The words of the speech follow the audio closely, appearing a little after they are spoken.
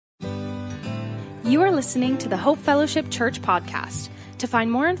You are listening to the Hope Fellowship Church podcast. To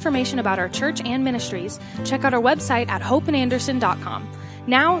find more information about our church and ministries, check out our website at hopeandanderson.com.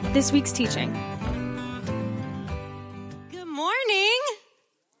 Now, this week's teaching. Good morning.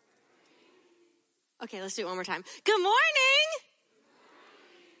 Okay, let's do it one more time. Good morning.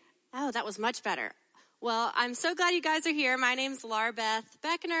 Oh, that was much better. Well, I'm so glad you guys are here. My name's Laura Beth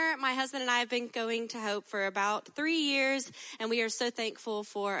Beckner. My husband and I have been going to Hope for about 3 years, and we are so thankful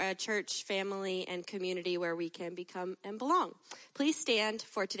for a church family and community where we can become and belong. Please stand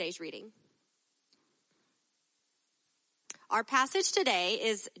for today's reading. Our passage today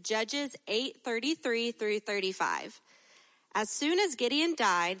is Judges 8:33 through 35. As soon as Gideon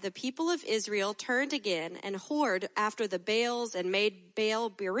died, the people of Israel turned again and whored after the Baals and made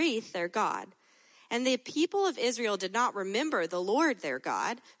Baal-berith their god. And the people of Israel did not remember the Lord their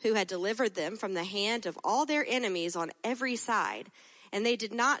God, who had delivered them from the hand of all their enemies on every side. And they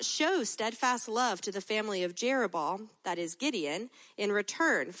did not show steadfast love to the family of Jerubbaal, that is Gideon, in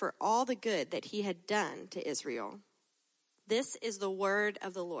return for all the good that he had done to Israel. This is the word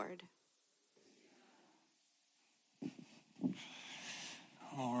of the Lord.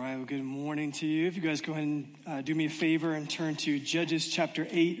 All right, well, good morning to you. If you guys go ahead and do me a favor and turn to Judges chapter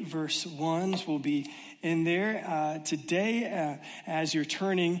 8, verse 1. We'll be in there. Today, as you're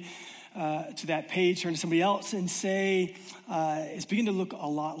turning to that page, turn to somebody else and say, it's beginning to look a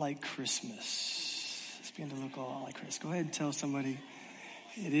lot like Christmas. It's beginning to look a lot like Christmas. Go ahead and tell somebody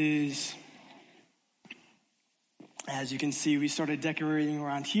it is. As you can see, we started decorating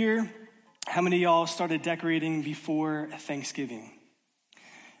around here. How many of y'all started decorating before Thanksgiving?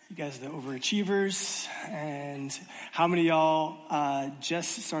 You guys are the overachievers. And how many of y'all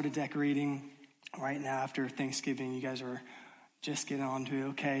just started decorating right now after Thanksgiving? You guys are just getting on to it,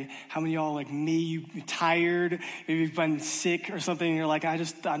 okay? How many of y'all, like me, you're tired, maybe you've been sick or something, and you're like,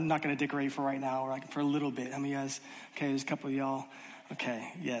 I'm not going to decorate for right now, or like for a little bit. How many of you guys? Okay, there's a couple of y'all. Okay,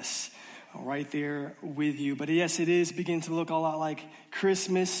 yes, right there with you. But yes, it is beginning to look a lot like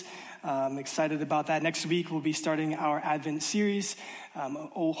Christmas. I'm excited about that. Next week, we'll be starting our Advent series.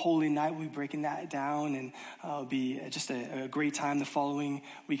 Oh Holy Night, we'll be breaking that down, and it'll be just a great time. The following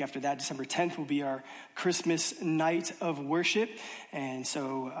week after that, December 10th, will be our Christmas night of worship. And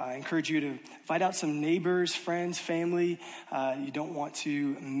so I encourage you to invite out some neighbors, friends, family. You don't want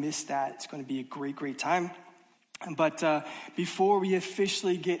to miss that. It's going to be a great, great time. But before we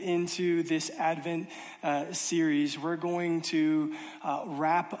officially get into this Advent series, we're going to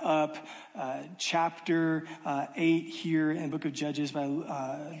wrap up chapter 8 here in the book of Judges by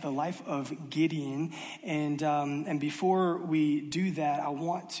the life of Gideon. And before we do that, I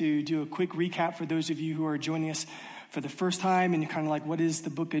want to do a quick recap for those of you who are joining us for the first time, and you're kind of like, what is the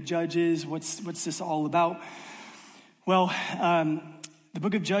book of Judges? What's this all about? Well, the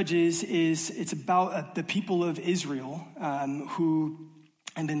book of Judges it's about the people of Israel who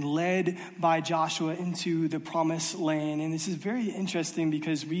have been led by Joshua into the promised land. And this is very interesting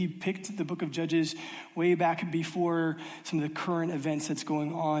because we picked the book of Judges way back before some of the current events that's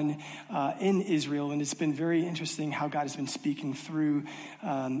going on in Israel. And it's been very interesting how God has been speaking through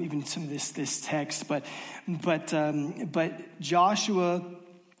even some of this text. But Joshua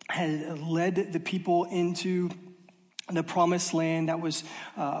had led the people into the promised land that was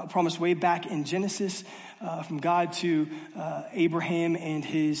promised way back in Genesis from God to Abraham and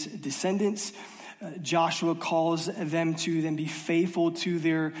his descendants. Joshua calls them to then be faithful to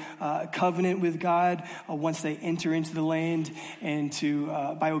their covenant with God once they enter into the land, and to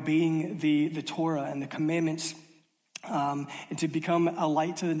by obeying the Torah and the commandments, and to become a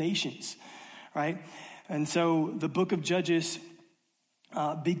light to the nations, right? And so the book of Judges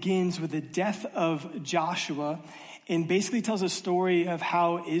begins with the death of Joshua, and basically tells a story of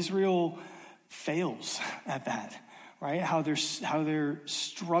how Israel fails at that, right? How they're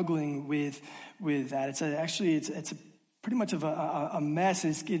struggling with that. It's pretty much of a mess.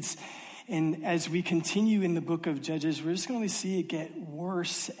 And as we continue in the book of Judges, we're just going to see it get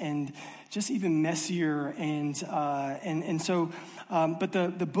worse and just even messier. But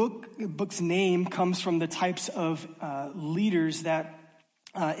the book's name comes from the types of leaders that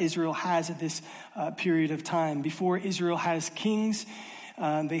Israel has at this period of time. Before Israel has kings,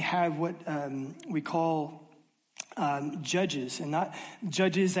 they have what we call judges, and not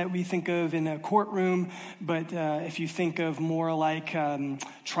judges that we think of in a courtroom, but if you think of more like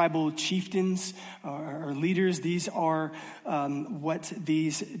tribal chieftains or leaders, these are what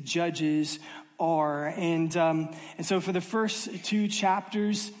these judges are. And so for the first 2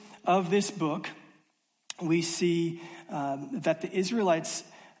 chapters of this book, we see that the Israelites,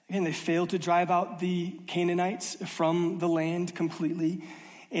 again, they failed to drive out the Canaanites from the land completely.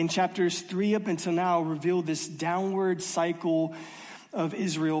 And chapters 3 up until now reveal this downward cycle of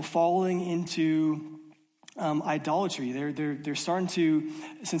Israel falling into idolatry. They're starting to,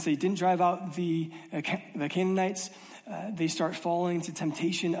 since they didn't drive out the Canaanites, they start falling into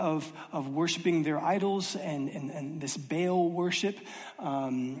temptation of worshiping their idols and this Baal worship.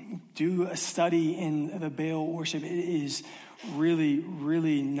 Do a study in the Baal worship. It is really,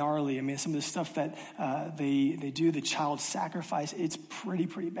 really gnarly. I mean, some of the stuff that they do, the child sacrifice, it's pretty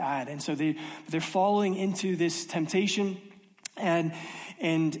bad. And so they're falling into this temptation. And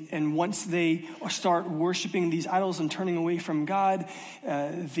once they start worshiping these idols and turning away from God,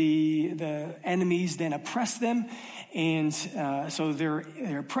 the enemies then oppress them. And so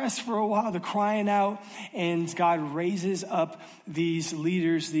they're oppressed for a while, they're crying out, and God raises up these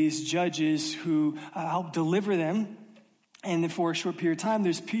leaders, these judges who help deliver them. And then for a short period of time,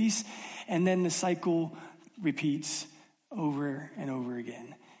 there's peace, and then the cycle repeats over and over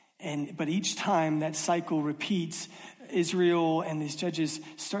again. But each time that cycle repeats, Israel and these judges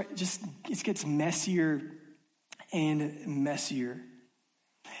it gets messier and messier.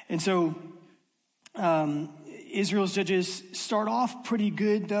 And so Israel's judges start off pretty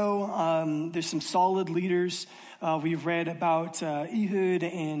good, though. There's some solid leaders. We've read about Ehud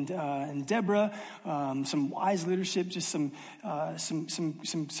and Deborah, some wise leadership, just some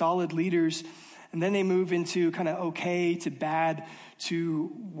solid leaders. And then they move into kind of okay to bad to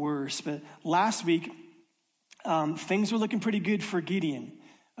worse. But last week, things were looking pretty good for Gideon.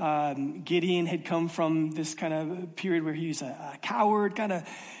 Gideon had come from this kind of period where he was a coward, kind of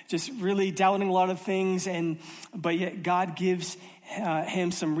just really doubting a lot of things, but yet God gives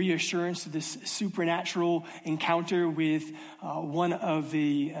him some reassurance to this supernatural encounter with one of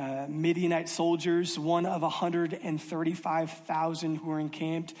the Midianite soldiers, one of 135,000 who were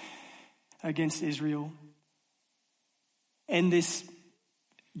encamped against Israel. And this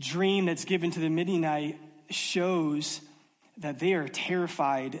dream that's given to the Midianite shows that they are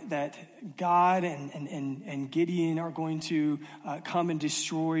terrified that God and Gideon are going to come and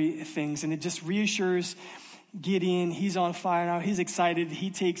destroy things. And it just reassures Gideon. He's on fire now. He's excited. He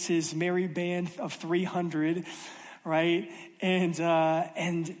takes his merry band of 300, right? And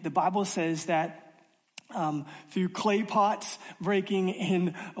the Bible says that through clay pots breaking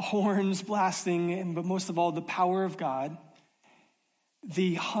and horns blasting, but most of all, the power of God,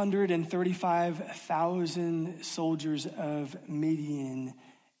 the 135,000 soldiers of Midian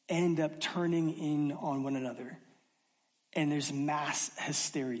end up turning in on one another. And there's mass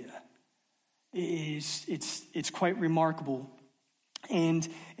hysteria. It's quite remarkable. And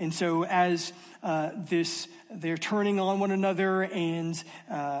so as they're turning on one another, and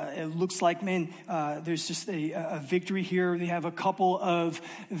it looks like, there's just a victory here. They have a couple of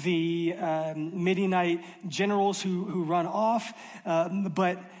the Midianite generals who run off,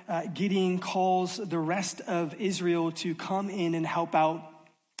 but Gideon calls the rest of Israel to come in and help out.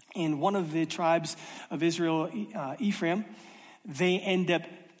 And one of the tribes of Israel, Ephraim, they end up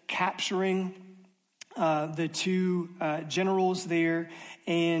capturing the two generals there,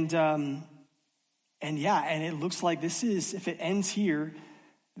 and it looks like this is, if it ends here,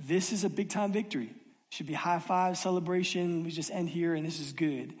 this is a big time victory. Should be high five celebration. We just end here, and this is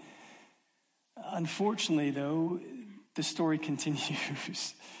good. Unfortunately, though, the story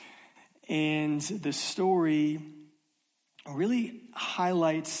continues, and the story really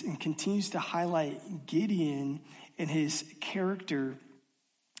highlights and continues to highlight Gideon and his character.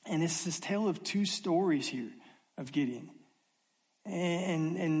 And it's this tale of two stories here of Gideon.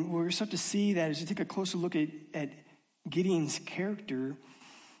 And we're going to start to see that as you take a closer look at Gideon's character,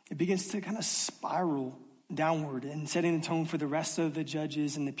 it begins to kind of spiral downward and setting the tone for the rest of the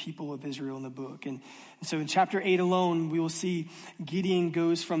judges and the people of Israel in the book. And so in chapter 8 alone, we will see Gideon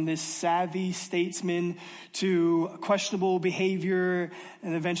goes from this savvy statesman to questionable behavior,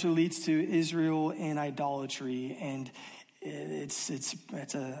 and eventually leads to Israel and idolatry. And it's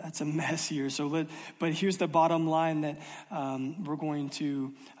a mess here. But here's the bottom line that we're going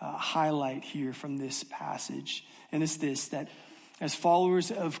to highlight here from this passage, and it's this: that as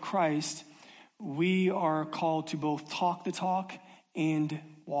followers of Christ, we are called to both talk the talk and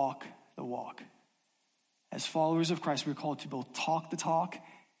walk the walk. As followers of Christ, we're called to both talk the talk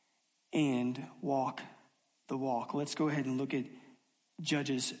and walk the walk. Let's go ahead and look at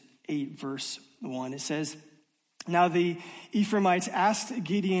Judges 8, verse 1. It says, "Now the Ephraimites asked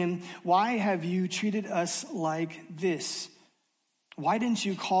Gideon, 'Why have you treated us like this? Why didn't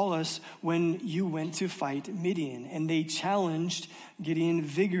you call us when you went to fight Midian?' And they challenged Gideon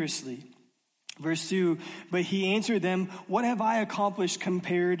vigorously." Verse 2, "But he answered them, 'What have I accomplished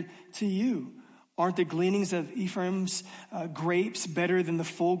compared to you? Aren't the gleanings of Ephraim's grapes better than the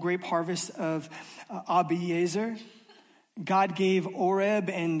full grape harvest of Abiezer? God gave Oreb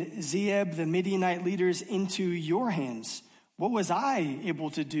and Zeeb, the Midianite leaders, into your hands. What was I able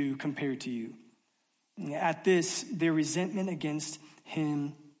to do compared to you? At this, their resentment against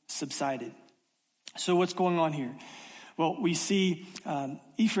him subsided. So what's going on here? Well, we see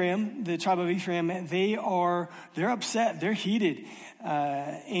Ephraim, the tribe of Ephraim, they're upset, they're heated.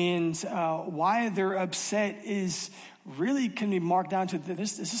 And why they're upset can be marked down to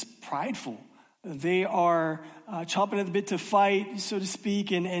this is prideful. They are chomping at the bit to fight, so to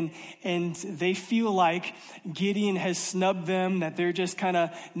speak, and they feel like Gideon has snubbed them, that they're just kind of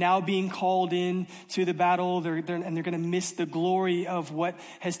now being called in to the battle, they're going to miss the glory of what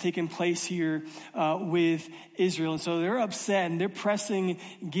has taken place here with Israel. And so they're upset, and they're pressing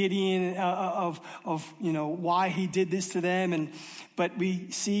Gideon of why he did this to them. But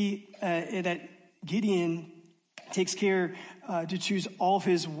we see that Gideon takes care to choose all of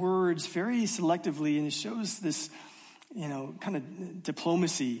his words very selectively, and it shows this, kind of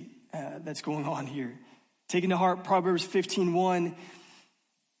diplomacy that's going on here. Taking to heart Proverbs 15:1,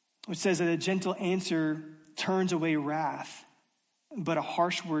 which says that a gentle answer turns away wrath, but a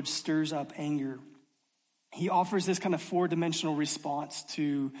harsh word stirs up anger. He offers this kind of four-dimensional response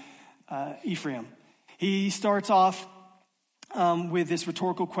to Ephraim. He starts off with this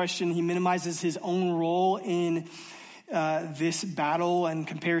rhetorical question. He minimizes his own role in this battle in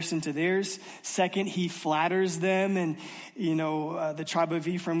comparison to theirs. Second, he flatters them, and the tribe of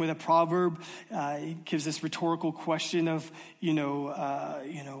Ephraim with a proverb. He gives this rhetorical question of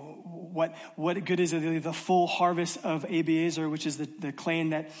what good is it, the full harvest of Abiezer, which is the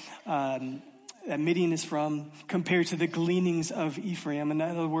clan that Midian is from, compared to the gleanings of Ephraim. In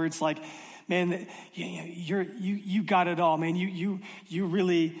other words, like, man, you got it all, man. You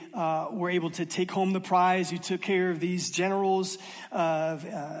really were able to take home the prize. You took care of these generals of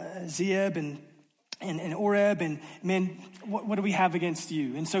Zeeb and Oreb, and man, what do we have against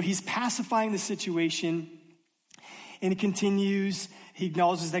you? And so he's pacifying the situation, and he continues. He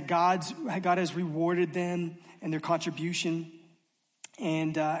acknowledges that God has rewarded them and their contribution,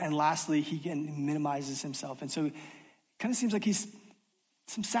 and lastly, he minimizes himself. And so it kind of seems like he's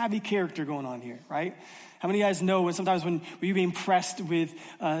some savvy character going on here, right? How many of you guys know when we're being pressed with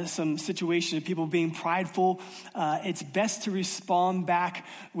some situation of people being prideful, it's best to respond back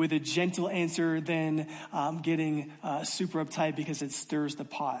with a gentle answer than getting super uptight because it stirs the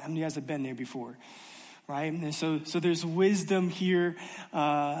pot. How many of you guys have been there before? Right? And so there's wisdom here,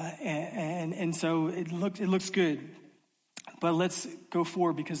 and so it looks good. But let's go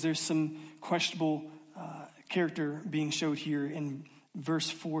forward because there's some questionable character being showed here in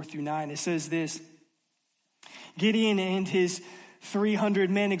verse 4-9. It says this: Gideon and his 300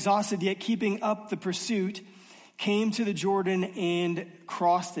 men, exhausted yet keeping up the pursuit, came to the Jordan and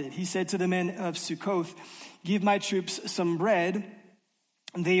crossed it. He said to the men of Sukkoth, "Give my troops some bread.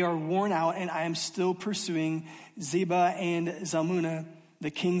 They are worn out, and I am still pursuing Zebah and Zalmunna,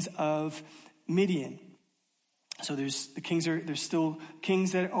 the kings of Midian." So there's still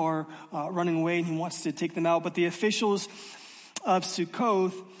kings that are running away, and he wants to take them out. But the officials of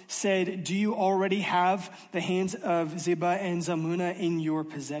Sukkoth said, "Do you already have the hands of Zebah and Zalmunna in your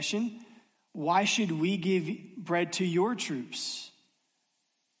possession? Why should we give bread to your troops?"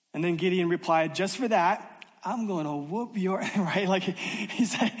 And then Gideon replied, "Just for that, I'm going to whoop your," right? Like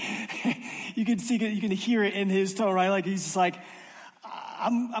he's like, you can hear it in his tone, right? Like he's just like,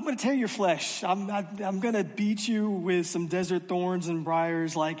 I'm going to tear your flesh. I'm going to beat you with some desert thorns and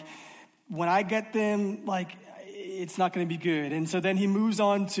briars. Like when I get them, like, it's not going to be good. And so then he moves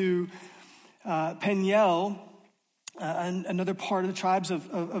on to Peniel, another part of the tribes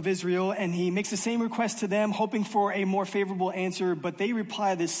of Israel, and he makes the same request to them, hoping for a more favorable answer, but they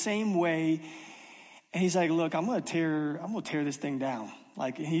reply the same way. And he's like, "Look, I'm going to tear this thing down."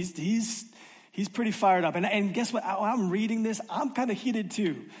 Like he's pretty fired up. And guess what? When I'm reading this, I'm kind of heated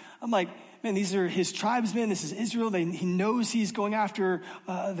too. I'm like, man, these are his tribesmen. This is Israel. He knows he's going after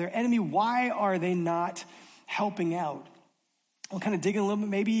their enemy. Why are they not helping out? I'm kind of digging a little bit.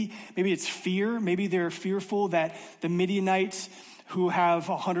 Maybe it's fear. Maybe they're fearful that the Midianites, who have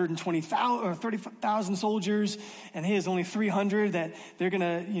 120,000 or 30,000 soldiers, and he has only 300, that they're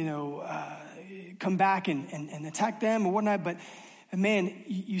gonna, come back and attack them or whatnot. But man,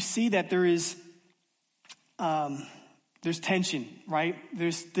 you see that there's tension, right?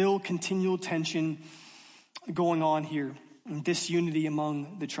 There's still continual tension going on here, and disunity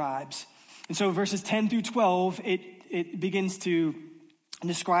among the tribes. And so verses 10-12, it begins to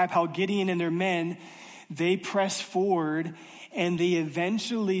describe how Gideon and their men, they press forward and they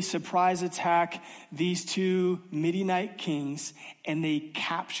eventually surprise attack these two Midianite kings, and they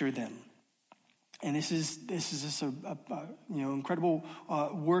capture them. And this is just a incredible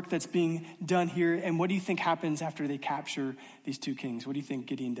work that's being done here. And what do you think happens after they capture these two kings? What do you think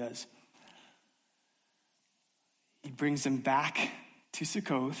Gideon does? He brings them back to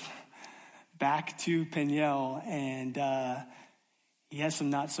Succoth, back to Peniel, and he has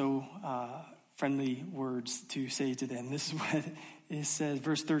some not so friendly words to say to them. This is what it says,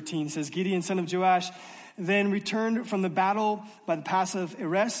 verse 13 says, Gideon, son of Joash, then returned from the battle by the pass of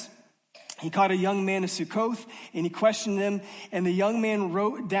Eres. He caught a young man of Succoth, and he questioned him, and the young man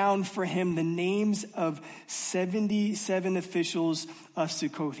wrote down for him the names of 77 officials of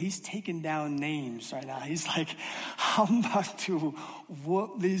Succoth. He's taking down names right now. He's like, I'm about to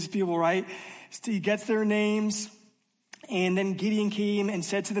whoop these people, right? So he gets their names, and then Gideon came and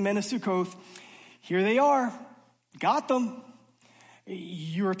said to the men of Succoth, here they are, got them.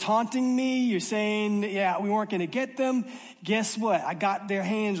 You're taunting me. You're saying, yeah, we weren't going to get them. Guess what? I got their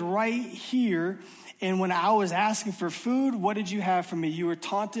hands right here. And when I was asking for food, what did you have for me? You were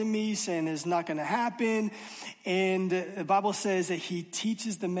taunting me, saying it's not going to happen. And the Bible says that he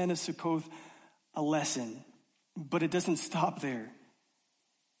teaches the men of Succoth a lesson. But it doesn't stop there.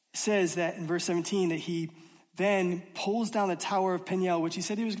 It says that in verse 17 that he then pulls down the tower of Peniel, which he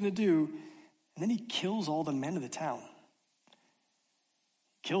said he was going to do. And then he kills all the men of the town.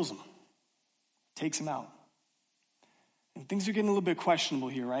 Kills them, takes them out. And things are getting a little bit questionable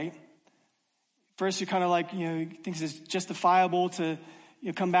here, right? First, you're kind of like, thinks it's justifiable to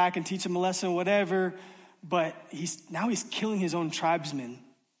come back and teach them a lesson, whatever. But he's killing his own tribesmen.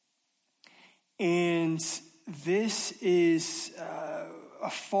 And this is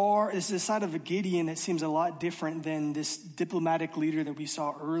this is a side of a Gideon that seems a lot different than this diplomatic leader that we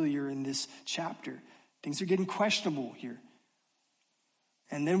saw earlier in this chapter. Things are getting questionable here.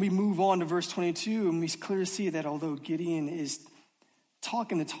 And then we move on to verse 22, and we clearly see that although Gideon is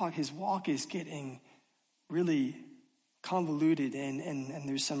talking the talk, his walk is getting really convoluted, and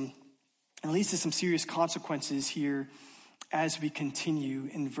there's at least some serious consequences here as we continue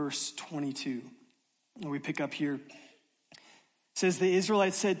in verse 22. And we pick up here. It says, the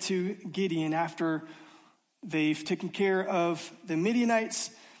Israelites said to Gideon after they've taken care of the Midianites,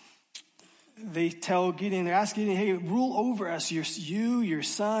 they tell Gideon, they ask Gideon, hey, rule over us, your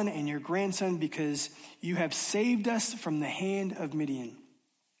son, and your grandson, because you have saved us from the hand of Midian.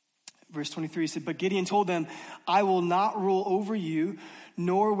 Verse 23 said, but Gideon told them, I will not rule over you,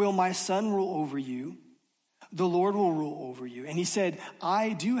 nor will my son rule over you. The Lord will rule over you. And he said, I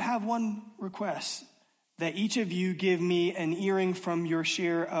do have one request, that each of you give me an earring from your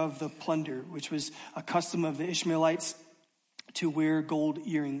share of the plunder, which was a custom of the Ishmaelites to wear gold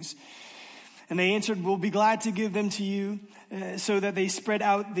earrings. And they answered, we'll be glad to give them to you. So that they spread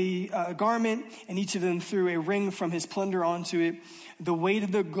out the garment, and each of them threw a ring from his plunder onto it. The weight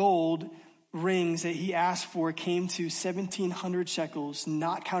of the gold rings that he asked for came to 1,700 shekels,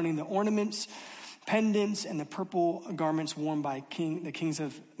 not counting the ornaments, pendants, and the purple garments worn by the kings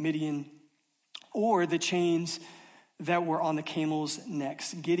of Midian, or the chains that were on the camels'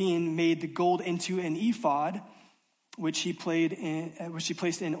 necks. Gideon made the gold into an ephod, which he placed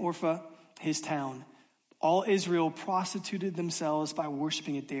in Orpha, his town. All Israel prostituted themselves by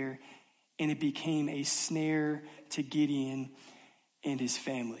worshiping it there, and it became a snare to Gideon and his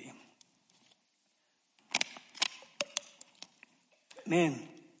family. Man,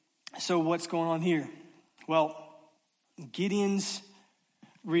 so what's going on here? Well, Gideon's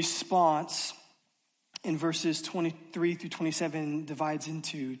response in verses 23 through 27 divides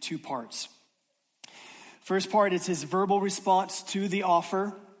into two parts. First part is his verbal response to the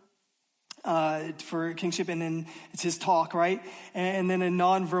offer for kingship, and then it's his talk, right? And then a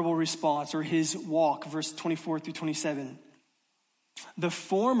nonverbal response, or his walk, verse 24 through 27. The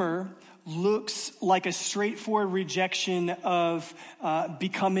former looks like a straightforward rejection of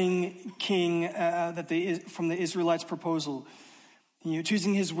becoming king from the Israelites' proposal.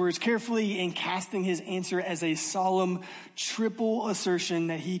 Choosing his words carefully and casting his answer as a solemn triple assertion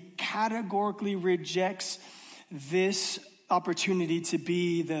that he categorically rejects this opportunity to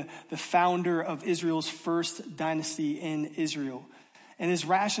be the founder of Israel's first dynasty in Israel. And his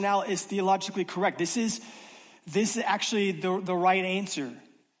rationale is theologically correct. This is actually the right answer,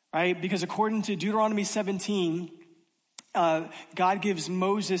 right? Because according to Deuteronomy 17, God gives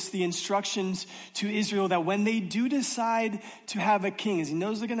Moses the instructions to Israel that when they do decide to have a king, as he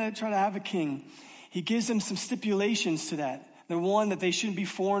knows they're going to try to have a king, he gives them some stipulations to that. The one, that they shouldn't be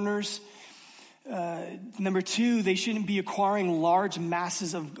foreigners, Number two, they shouldn't be acquiring large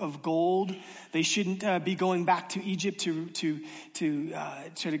masses of gold. They shouldn't be going back to Egypt to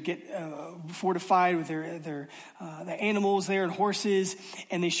try to get fortified with their animals there and horses.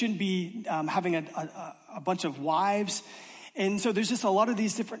 And they shouldn't be having a bunch of wives. And so there's just a lot of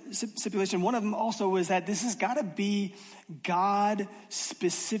these different stipulations. One of them also was that this has got to be God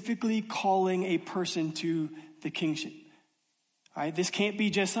specifically calling a person to the kingship. All right, this can't be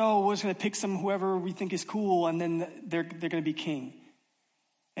just, we're just going to pick whoever we think is cool, and then they're going to be king.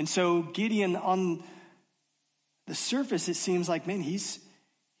 And so Gideon, on the surface, it seems like, man, he's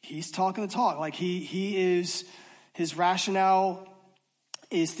talking the talk. Like his rationale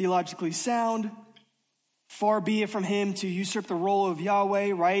is theologically sound. Far be it from him to usurp the role of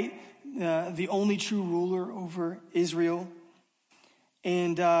Yahweh, right? The only true ruler over Israel.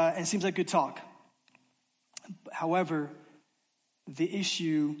 And it seems like good talk. However, the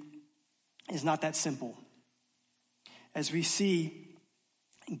issue is not that simple. As we see,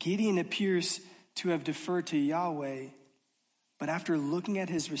 Gideon appears to have deferred to Yahweh, but after looking at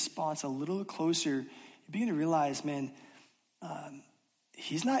his response a little closer, you begin to realize, man,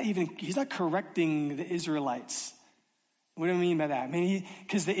 he's not correcting the Israelites. What do I mean by that? I mean,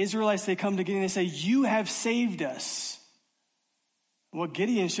 because the Israelites, they come to Gideon and they say, "You have saved us." What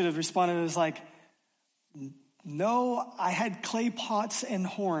Gideon should have responded was like, "No, I had clay pots and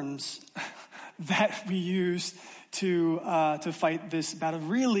horns that we used to fight this battle.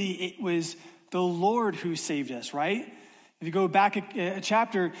 Really, it was the Lord who saved us," right? If you go back a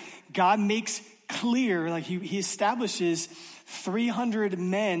chapter, God makes clear, like he establishes 300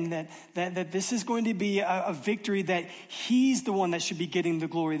 men that this is going to be a victory, that he's the one that should be getting the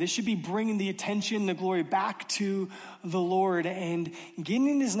glory. This should be bringing the attention, the glory back to the Lord. And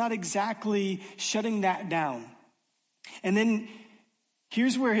Gideon is not exactly shutting that down. And then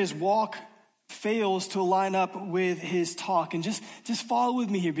here's where his walk fails to line up with his talk. And just follow with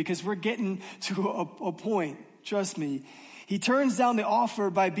me here, because we're getting to a point. Trust me. He turns down the offer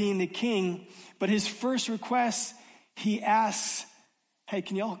by being the king, but his first request, he asks, "Hey,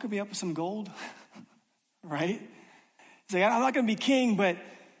 can y'all hook me up with some gold?" Right? He's like, "I'm not going to be king, but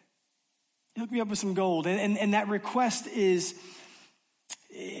hook me up with some gold." And that request it's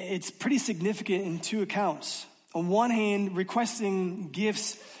pretty significant in two accounts. On one hand, requesting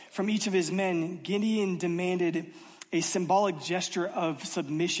gifts from each of his men, Gideon demanded a symbolic gesture of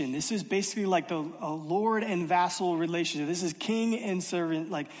submission. This is basically like a lord and vassal relationship. This is king and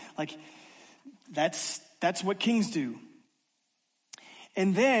servant. Like that's what kings do.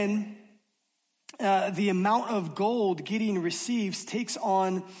 And then the amount of gold Gideon receives takes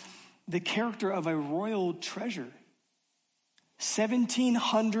on the character of a royal treasure.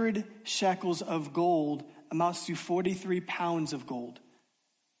 1,700 shekels of gold amounts to 43 pounds of gold.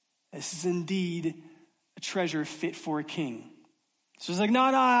 This is indeed a treasure fit for a king. So it's like, no,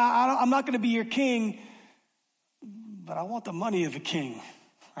 I'm not going to be your king, but I want the money of a king,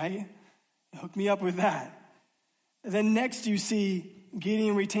 right? Hook me up with that. Then next you see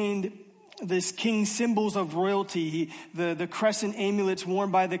Gideon retained this king's symbols of royalty. The crescent amulets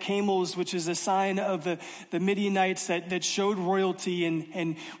worn by the camels, which is a sign of the Midianites that showed royalty.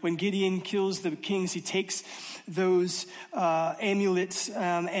 And when Gideon kills the kings, he takes those amulets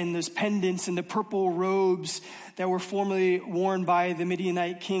and those pendants and the purple robes that were formerly worn by the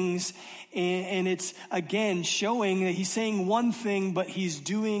Midianite kings. And it's, again, showing that he's saying one thing, but he's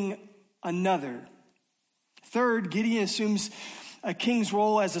doing another. Third, Gideon assumes a king's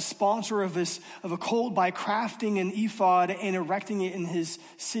role as a sponsor of a cult by crafting an ephod and erecting it in his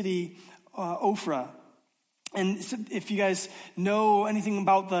city, Ophrah. And so if you guys know anything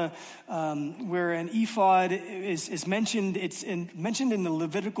about where an ephod is mentioned, it's mentioned in the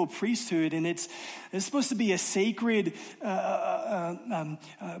Levitical priesthood, and it's supposed to be a sacred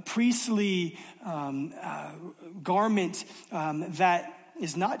priestly garment that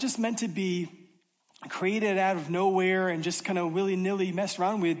is not just meant to be created out of nowhere and just kind of willy-nilly messed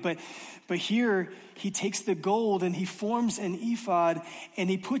around with, but here he takes the gold and he forms an ephod and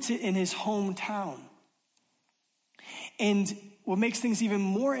he puts it in his hometown. And what makes things even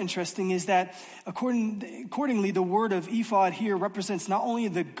more interesting is that accordingly, the word of ephod here represents not only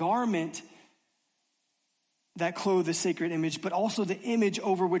the garment that clothed the sacred image, but also the image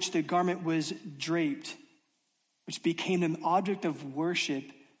over which the garment was draped, which became an object of worship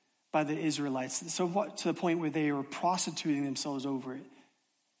by the Israelites, so to the point where they were prostituting themselves over it.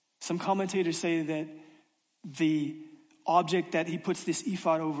 Some commentators say that the object that he puts this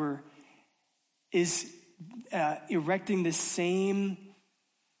ephod over is erecting the same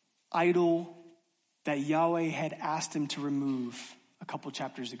idol that Yahweh had asked him to remove a couple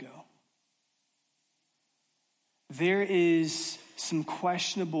chapters ago. there is some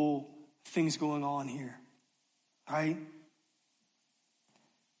questionable things going on here, right?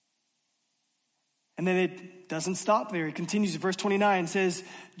 And then it doesn't stop there. It continues. Verse 29 says,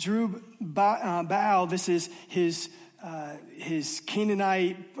 Jerubbaal, this is his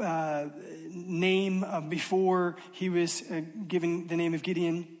Canaanite name before he was given the name of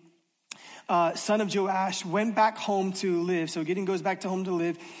Gideon, son of Joash, went back home to live. So Gideon goes back to home to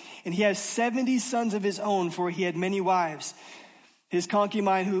live. And he has 70 sons of his own, for he had many wives. His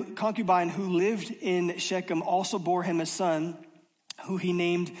concubine who lived in Shechem also bore him a son, who he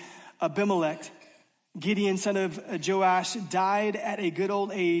named Abimelech. Gideon, son of Joash, died at a good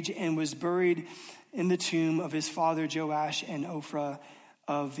old age and was buried in the tomb of his father Joash and Ophrah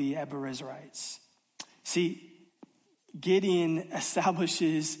of the Abiezrites. See, Gideon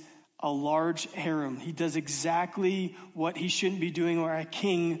establishes a large harem. He does exactly what he shouldn't be doing, or a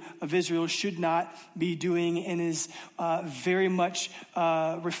king of Israel should not be doing, and is very much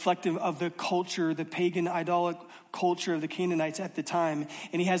reflective of the culture, the pagan idolic culture of the Canaanites at the time.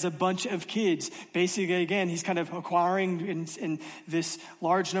 And he has a bunch of kids. Basically, again, he's kind of acquiring in this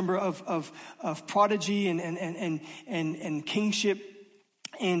large number of prodigy and kingship.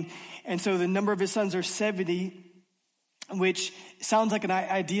 And so the number of his sons are 70, which sounds like an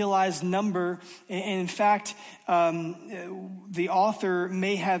idealized number. And in fact, the author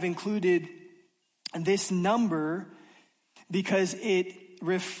may have included this number because it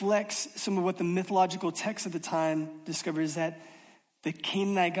reflects some of what the mythological text at the time discovers, that the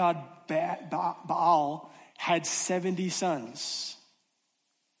Canaanite god Baal had 70 sons.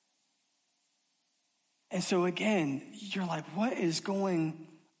 And so again, you're like, what is going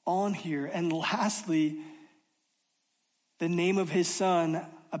on here? And lastly, the name of his son,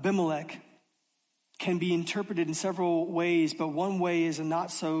 Abimelech, can be interpreted in several ways, but one way is a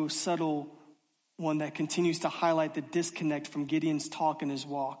not so subtle one that continues to highlight the disconnect from Gideon's talk and his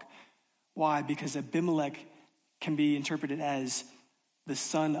walk. Why? Because Abimelech can be interpreted as the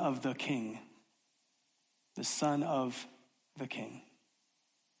son of the king. The son of the king.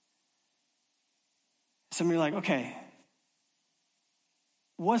 Some of you are like, okay,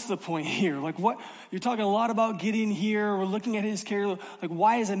 what's the point here? Like, what? You're talking a lot about Gideon here. We're looking at his character. Like,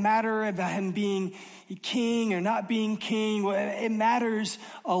 why does it matter about him being king or not being king? Well, it matters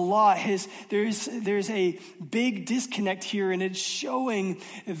a lot. There's a big disconnect here, and it's showing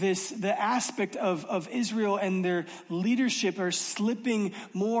the aspect of Israel and their leadership are slipping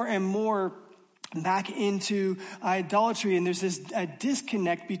more and more back into idolatry. And there's a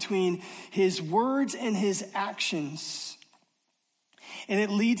disconnect between his words and his actions. And it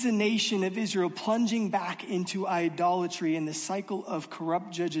leads the nation of Israel plunging back into idolatry, and the cycle of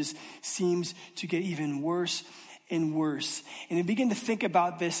corrupt judges seems to get even worse and worse. And you begin to think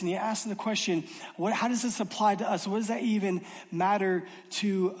about this, and you ask the question, how does this apply to us? What does that even matter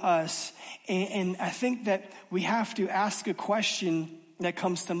to us? And I think that we have to ask a question that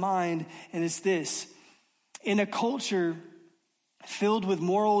comes to mind, and it's this. In a culture filled with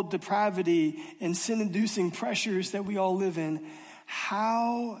moral depravity and sin-inducing pressures that we all live in,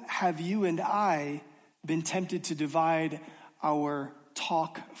 how have you and I been tempted to divide our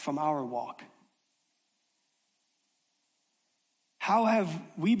talk from our walk? How have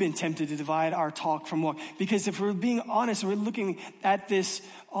we been tempted to divide our talk from walk? Because if we're being honest, we're looking at this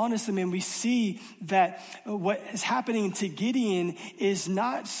honestly, man, we see that what is happening to Gideon is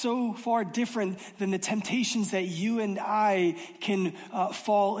not so far different than the temptations that you and I can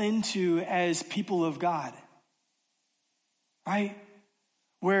fall into as people of God. Right?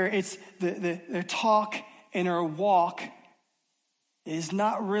 Where it's the talk and our walk is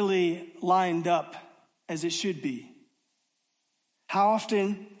not really lined up as it should be. How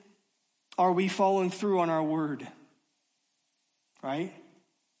often are we following through on our word? Right?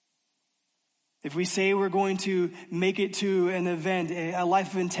 If we say we're going to make it to an event, a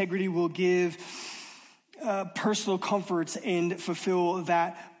life of integrity will give personal comforts and fulfill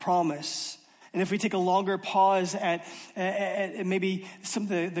that promise. And if we take a longer pause at maybe some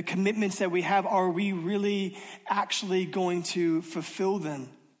of the commitments that we have, are we really actually going to fulfill them?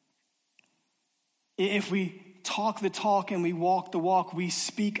 If we talk the talk and we walk the walk, we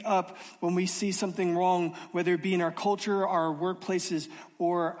speak up when we see something wrong, whether it be in our culture, our workplaces,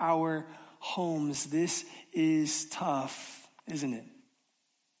 or our homes. This is tough, isn't it?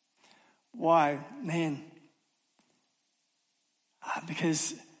 Why? Man,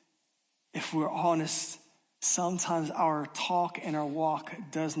 because if we're honest, sometimes our talk and our walk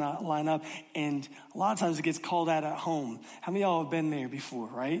does not line up. And a lot of times it gets called out at home. How many of y'all have been there before,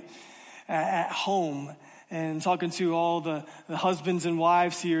 right? At home, And talking to all the husbands and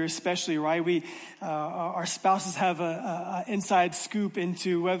wives here especially, right? Our spouses have a inside scoop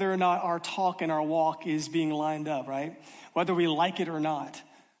into whether or not our talk and our walk is being lined up, right? Whether we like it or not,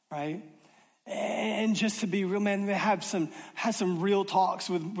 right? And just to be real, man, we had some real talks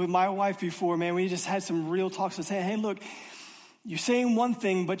with my wife before, man. We just had some real talks and saying, hey, look, you're saying one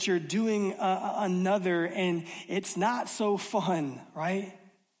thing, but you're doing another, and it's not so fun, right?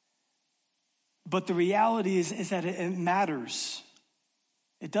 But the reality is that it matters.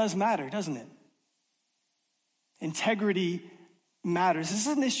 It does matter, doesn't it? Integrity matters. This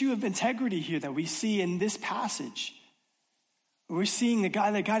is an issue of integrity here that we see in this passage. We're seeing that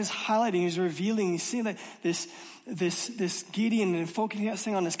God is highlighting, he's revealing, he's seeing that this Gideon and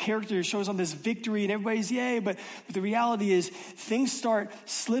focusing on his character shows on this victory and everybody's yay, but the reality is things start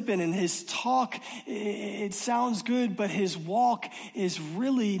slipping and his talk, it sounds good, but his walk is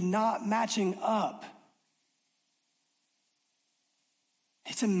really not matching up.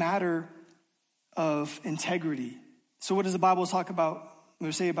 It's a matter of integrity. So what does the Bible talk about,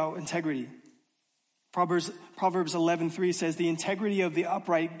 or say about integrity? Proverbs 11:3 says, the integrity of the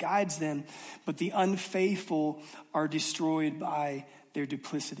upright guides them, but the unfaithful are destroyed by their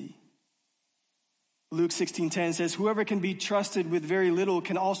duplicity. Luke 16:10 says, whoever can be trusted with very little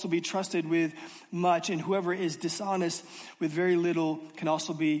can also be trusted with much, and whoever is dishonest with very little can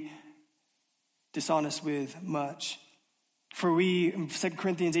also be dishonest with much. For we, in 2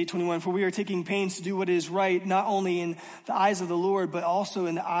 Corinthians 8:21, for we are taking pains to do what is right, not only in the eyes of the Lord, but also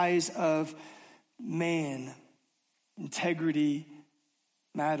in the eyes of man. Integrity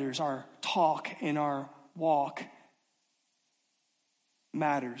matters. Our talk and our walk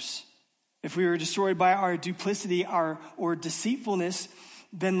matters. If we are destroyed by our duplicity or deceitfulness,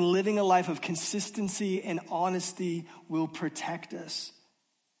 then living a life of consistency and honesty will protect us.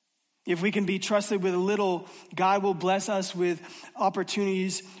 If we can be trusted with a little, God will bless us with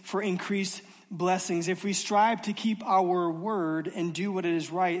opportunities for increased blessings. If we strive to keep our word and do what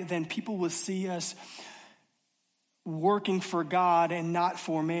is right, then people will see us working for God and not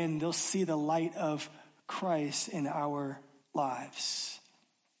for man. They'll see the light of Christ in our lives.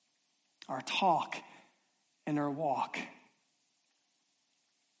 Our talk and our walk.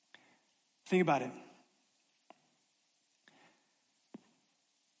 Think about it.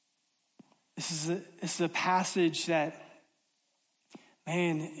 This is a passage that,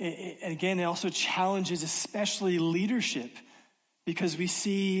 man, it also challenges especially leadership, because we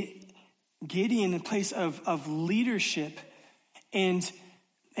see Gideon in place of leadership, and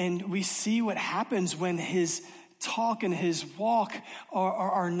we see what happens when his talk and his walk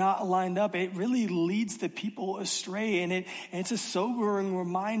are not lined up. It really leads the people astray, and it's a sobering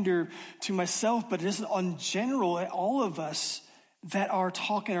reminder to myself, but just on general, all of us, that our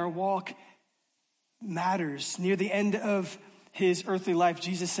talk and our walk matters. Near the end of his earthly life,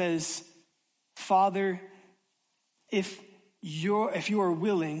 Jesus says, Father, if you are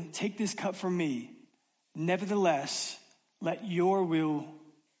willing, take this cup from me. Nevertheless, let your will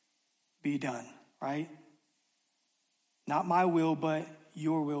be done, right? Not my will, but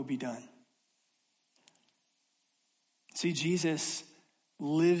your will be done. See, Jesus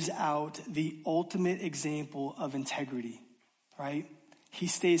lives out the ultimate example of integrity, right? He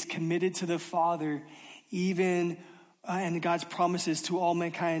stays committed to the Father, even and God's promises to all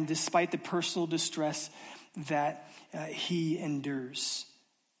mankind, despite the personal distress that he endures.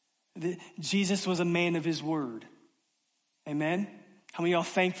 Jesus was a man of his word. Amen? How many of y'all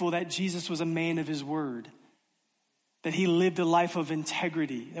thankful that Jesus was a man of his word? That he lived a life of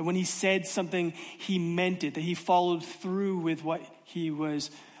integrity. That when he said something, he meant it. That he followed through with what he was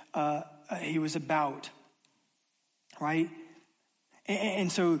about. Right?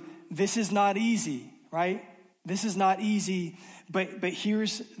 And so this is not easy, right? This is not easy, but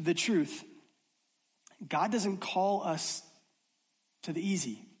here's the truth. God doesn't call us to the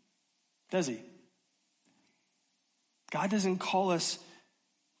easy, does he? God doesn't call us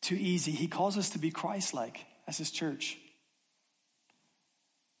to easy. He calls us to be Christ-like as his church.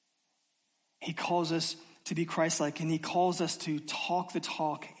 He calls us to be Christ-like, and he calls us to talk the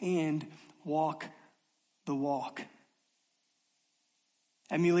talk and walk the walk.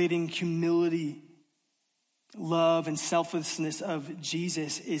 Emulating humility, love, and selflessness of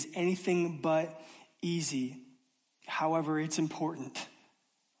Jesus is anything but easy. However, it's important,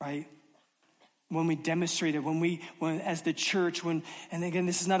 right? When we demonstrate it, when as the church, and again,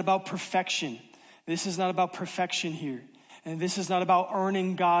 this is not about perfection. This is not about perfection here. And this is not about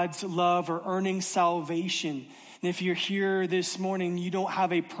earning God's love or earning salvation. And if you're here this morning, you don't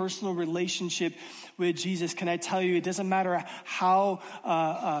have a personal relationship with Jesus, can I tell you, it doesn't matter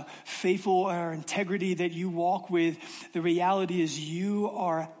how faithful or integrity that you walk with, the reality is you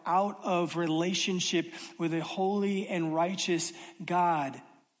are out of relationship with a holy and righteous God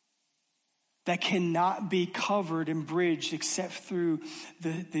that cannot be covered and bridged except through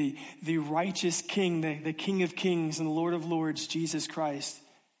the righteous King, the King of Kings and the Lord of Lords, Jesus Christ,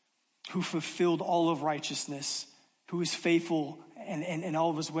 who fulfilled all of righteousness, who is faithful in all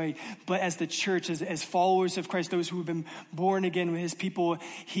of his way. But as the church, as followers of Christ, those who have been born again with his people,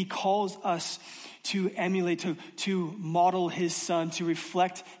 he calls us to emulate, to model his son, to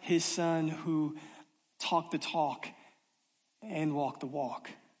reflect his son who talked the talk and walked the walk.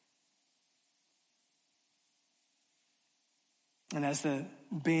 And as the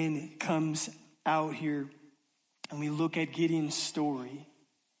band comes out here and we look at Gideon's story,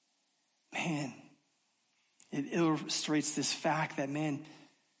 man, it illustrates this fact that, man,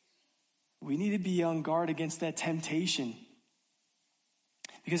 we need to be on guard against that temptation.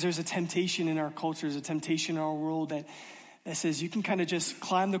 Because there's a temptation in our culture, there's a temptation in our world that says you can kind of just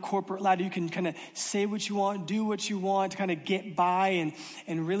climb the corporate ladder, you can kind of say what you want, do what you want to kind of get by,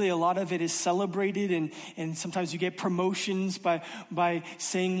 and really a lot of it is celebrated, and sometimes you get promotions by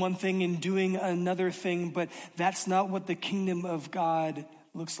saying one thing and doing another thing, but that's not what the kingdom of God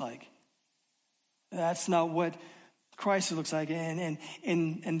looks like. That's not what Christ looks like,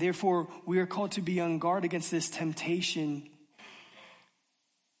 and therefore we are called to be on guard against this temptation.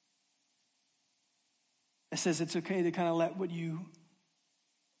 It says it's okay to kind of let what you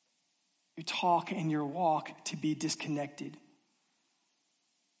talk and your walk to be disconnected.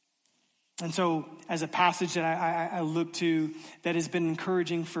 And so as a passage that I look to that has been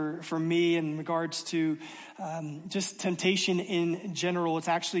encouraging for me in regards to just temptation in general, it's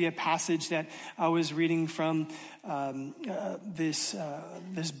actually a passage that I was reading from this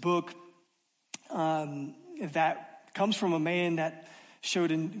book that comes from a man that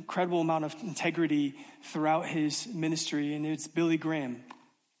showed an incredible amount of integrity throughout his ministry, and it's Billy Graham.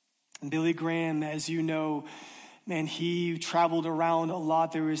 And Billy Graham, as you know, man, he traveled around a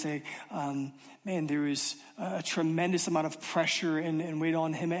lot. There was a tremendous amount of pressure and weight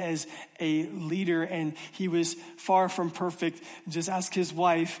on him as a leader, and he was far from perfect. Just ask his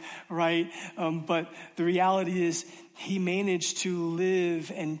wife, right? But the reality is he managed to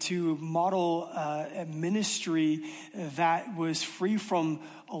live and to model a ministry that was free from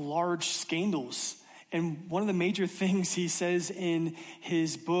large scandals. And one of the major things he says in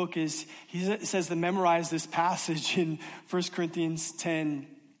his book is, he says to memorize this passage in 1 Corinthians 10.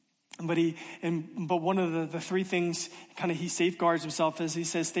 But one of the three things kind of he safeguards himself is he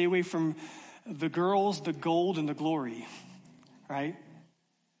says, stay away from the girls, the gold, and the glory, right?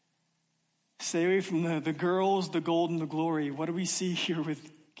 Stay away from the girls, the gold, and the glory. What do we see here with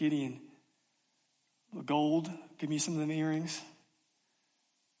Gideon? The gold, give me some of them earrings.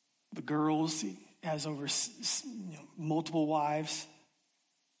 The girls, he has over multiple wives.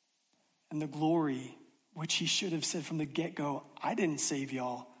 And the glory, which he should have said from the get-go, I didn't save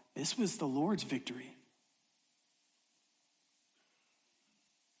y'all. This was the Lord's victory.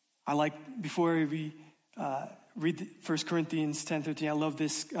 I like, before we read 1 Corinthians 10:13, I love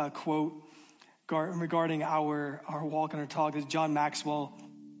this quote regarding our walk and our talk. Is John Maxwell.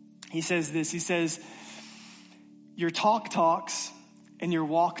 He says this, he says, your talk talks and your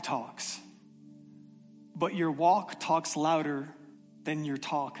walk talks, but your walk talks louder than your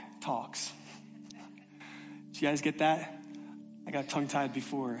talk talks. Did you guys get that? I got tongue-tied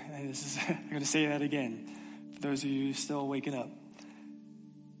before. I'm going to say that again for those of you still waking up.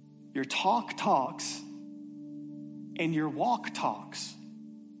 Your talk talks and your walk talks,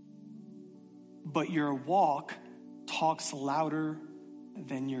 but your walk talks louder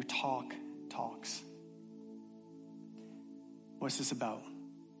than your talk talks. What's this about?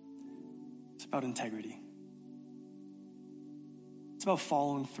 It's about integrity. It's about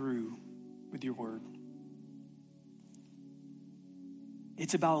following through with your word.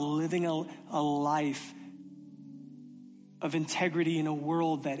 It's about living a life of integrity in a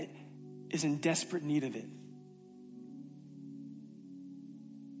world that is in desperate need of it.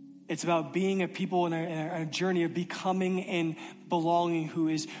 It's about being a people in a journey of becoming and belonging, who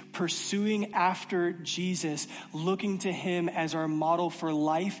is pursuing after Jesus, looking to him as our model for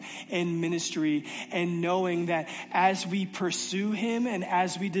life and ministry, and knowing that as we pursue him and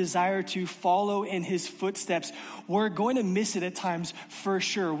as we desire to follow in his footsteps, we're going to miss it at times for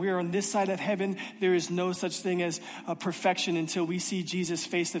sure. We are on this side of heaven. There is no such thing as perfection until we see Jesus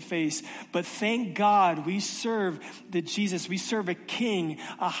face to face. But thank God we serve the Jesus. We serve a king,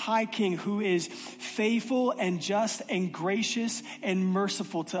 a high king who is faithful and just and gracious and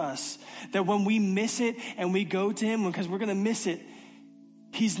merciful to us. That when we miss it and we go to him, because we're going to miss it,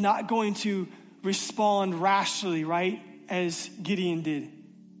 he's not going to respond rashly, right? As Gideon did.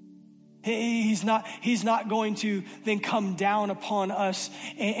 He's not going to then come down upon us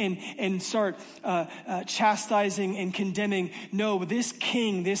and start chastising and condemning. No, this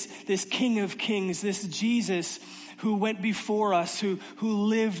king, this King of Kings, this Jesus who went before us, who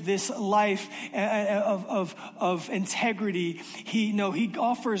lived this life of integrity, he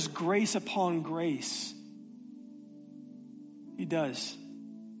offers grace upon grace. He does.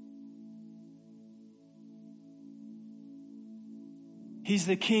 He's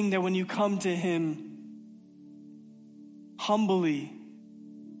the king that when you come to him humbly,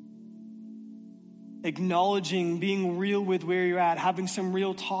 acknowledging, being real with where you're at, having some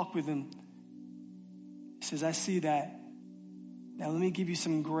real talk with him, he says, I see that. Now let me give you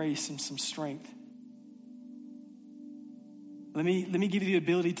some grace and some strength. Let me give you the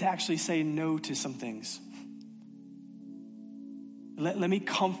ability to actually say no to some things. Let me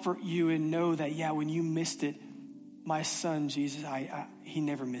comfort you and know that, yeah, when you missed it, my son, Jesus, he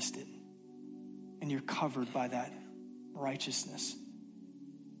never missed it. And you're covered by that righteousness.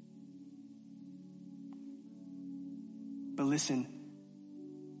 But listen,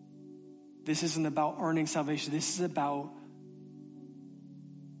 this isn't about earning salvation. This is about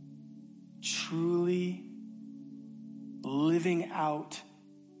truly living out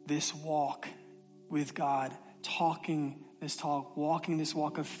this walk with God, talking this talk, walking this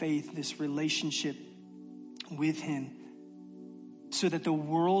walk of faith, this relationship with him, so that the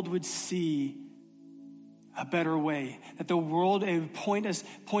world would see a better way, that the world would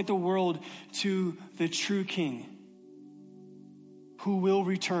point the world to the true King who will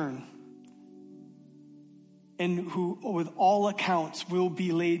return and who, with all accounts, will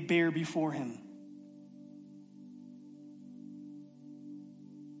be laid bare before him.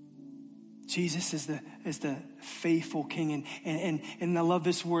 Jesus is the faithful King. And I love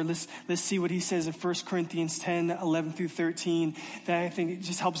this word. Let's see what he says in 1 Corinthians 10, 11 through 13. That I think it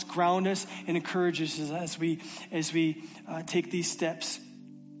just helps ground us and encourages us as we take these steps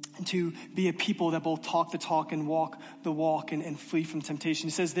to be a people that both talk the talk and walk the walk and flee from temptation.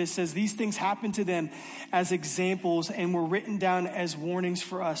 He says these things happen to them as examples and were written down as warnings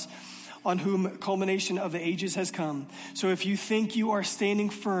for us, on whom culmination of the ages has come. So if you think you are standing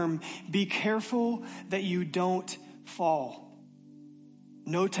firm, be careful that you don't fall.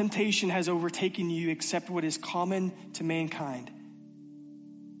 No temptation has overtaken you except what is common to mankind.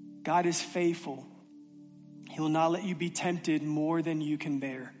 God is faithful. He will not let you be tempted more than you can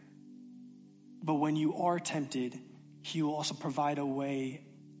bear. But when you are tempted, he will also provide a way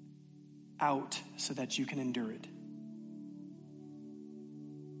out so that you can endure it.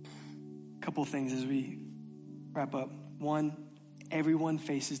 Couple things as we wrap up. One, everyone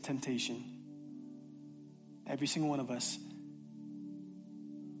faces temptation. Every single one of us.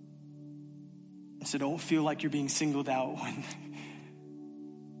 And so don't feel like you're being singled out when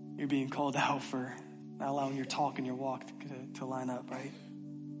you're being called out for not allowing your talk and your walk to line up, right?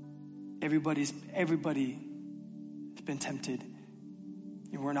 Everybody has been tempted.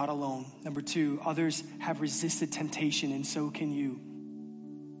 And we're not alone. Number two, others have resisted temptation, and so can you.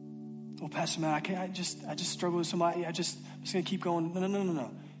 Well, Pastor Matt, I just struggle with somebody. I'm just going to keep going.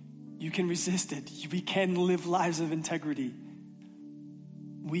 No. You can resist it. We can live lives of integrity.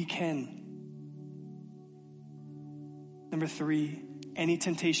 We can. Number three, any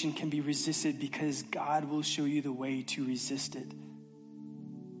temptation can be resisted because God will show you the way to resist it.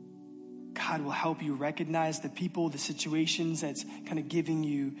 God will help you recognize the people, the situations that's kind of giving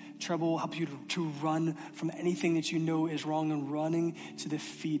you trouble, help you to run from anything that you know is wrong and running to the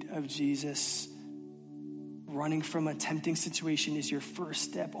feet of Jesus. Running from a tempting situation is your first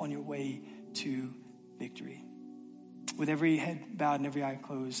step on your way to victory. With every head bowed and every eye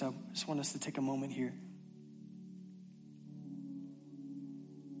closed, I just want us to take a moment here.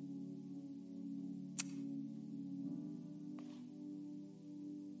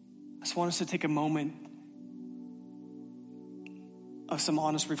 I just want us to take a moment of some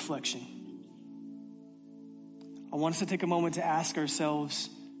honest reflection. I want us to take a moment to ask ourselves,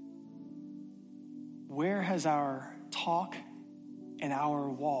 where has our talk and our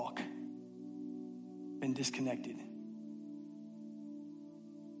walk been disconnected?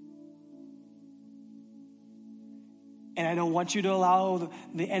 And I don't want you to allow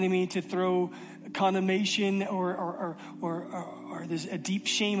the enemy to throw condemnation or there's a deep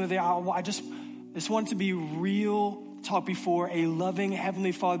shame of I just want it to be real talk before a loving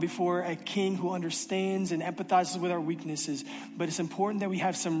Heavenly Father, before a King who understands and empathizes with our weaknesses. But it's important that we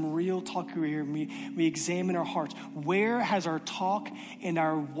have some real talk here. We examine our hearts. Where has our talk and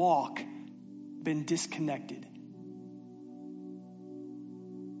our walk been disconnected?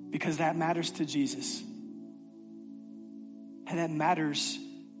 Because that matters to Jesus. And that matters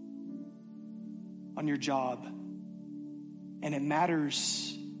on your job. And it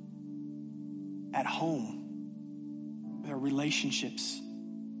matters at home with our relationships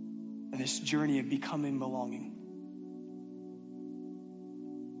and this journey of becoming belonging.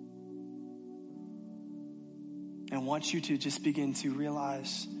 And I want you to just begin to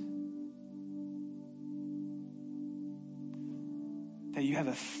realize that you have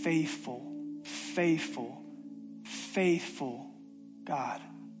a faithful God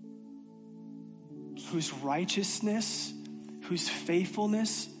whose righteousness, whose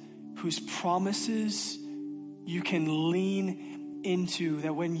faithfulness, whose promises you can lean into.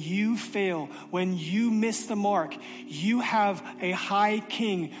 That when you fail, when you miss the mark, you have a high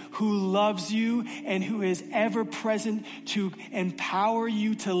King who loves you and who is ever present to empower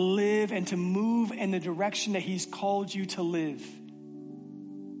you to live and to move in the direction that he's called you to live.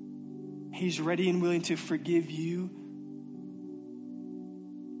 He's ready and willing to forgive you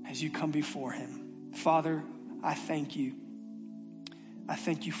as you come before him. Father, I thank you. I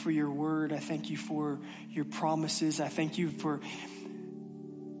thank you for your word. I thank you for your promises. I thank you for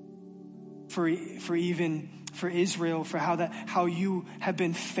Israel, for how you have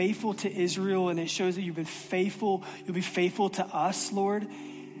been faithful to Israel, and it shows that you've been faithful. You'll be faithful to us, Lord.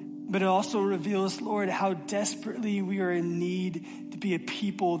 But it also reveals, Lord, how desperately we are in need to be a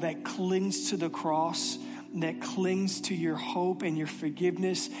people that clings to the cross, that clings to your hope and your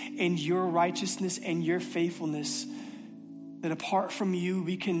forgiveness and your righteousness and your faithfulness. That apart from you,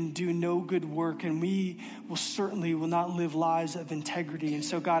 we can do no good work, and we will not live lives of integrity. And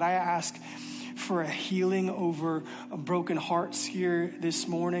so, God, I ask for a healing over broken hearts here this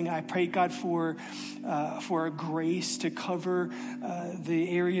morning. I pray, God, for a grace to cover the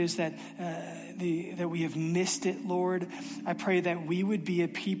areas that we have missed it, Lord. I pray that we would be a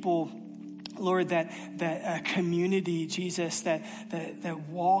people, Lord, that a community, Jesus, that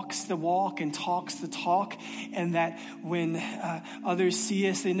walks the walk and talks the talk, and that when others see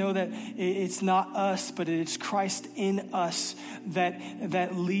us, they know that it's not us, but it's Christ in us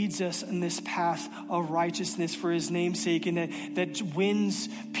that leads us in this path of righteousness for his name's sake, and that wins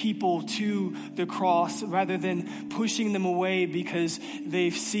people to the cross rather than pushing them away because they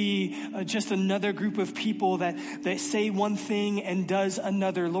see just another group of people that say one thing and does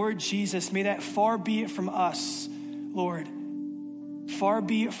another. Lord Jesus, may that far be it from us, Lord. Far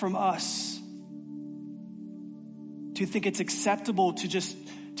be it from us to think it's acceptable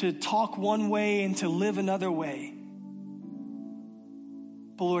to talk one way and to live another way.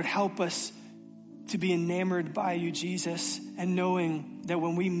 But Lord, help us to be enamored by you, Jesus, and knowing that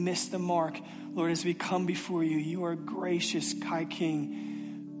when we miss the mark, Lord, as we come before you, you are a gracious, high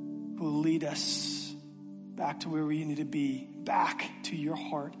King who will lead us back to where we need to be, back to your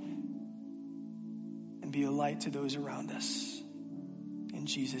heart, and be a light to those around us. In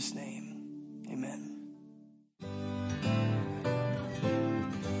Jesus' name, amen.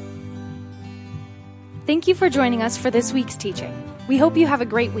 Thank you for joining us for this week's teaching. We hope you have a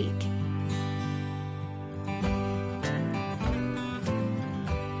great week.